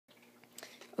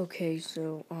Okay,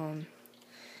 so,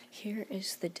 here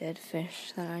is the dead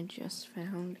fish that I just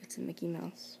found. It's a Mickey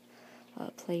Mouse,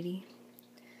 platy,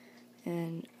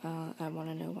 and, I want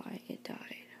to know why it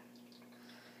died.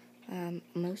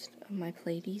 Most of my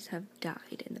platies have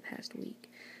died in the past week.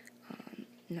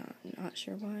 Not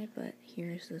sure why, but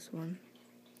here's this one.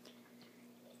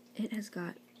 It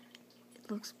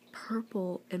looks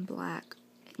purple and black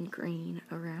and green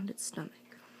around its stomach.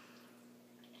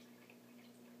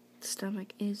 The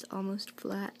stomach is almost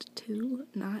flat too,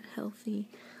 not healthy.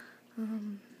 I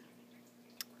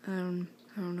don't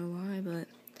know why, but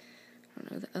I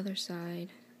don't know, the other side,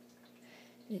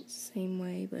 it's the same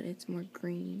way, but it's more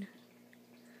green.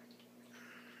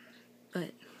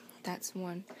 But that's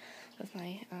one of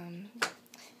my,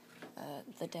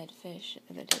 the dead fish,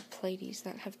 the dead platies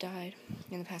that have died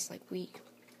in the past, week.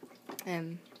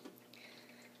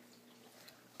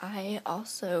 I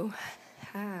also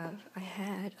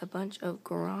had a bunch of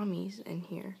gouramis in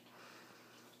here.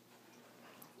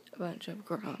 I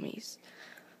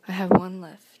have one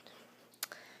left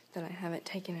that I haven't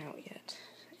taken out yet.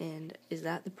 And is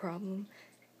that the problem?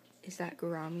 Is that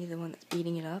gourami the one that's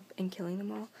beating it up and killing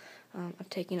them all? I've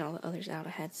taken all the others out. I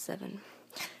had 7.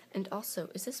 And also,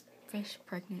 is this fish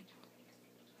pregnant?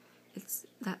 It's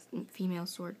that female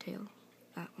swordtail.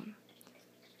 That one.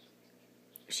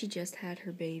 She just had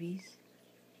her babies.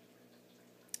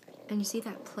 And you see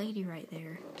that platy right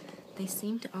there? They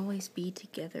seem to always be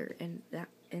together, and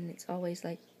it's always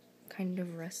kind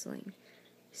of wrestling.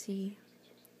 See?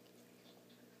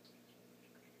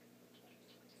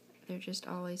 They're just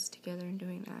always together and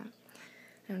doing that.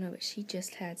 I don't know, but she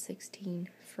just had 16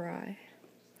 fry.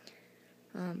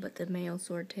 But the male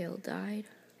swordtail died.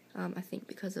 I think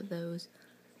because of those.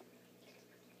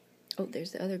 Oh,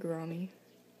 there's the other gourami.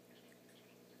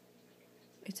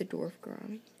 It's a dwarf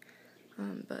gourami.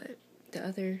 But the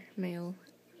other male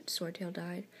swordtail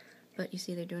died. But you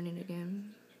see they're doing it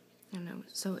again. I don't know.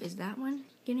 So is that one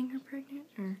getting her pregnant?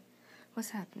 Or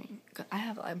what's happening? I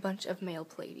have a bunch of male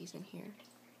platies in here.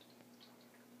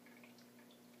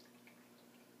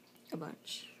 A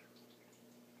bunch.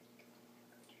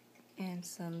 And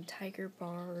some tiger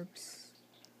barbs.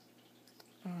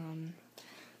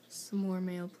 Some more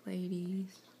male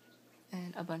platies.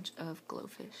 And a bunch of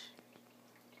glowfish.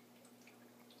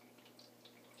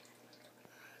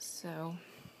 So,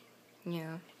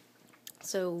 yeah.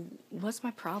 So, what's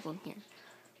my problem here?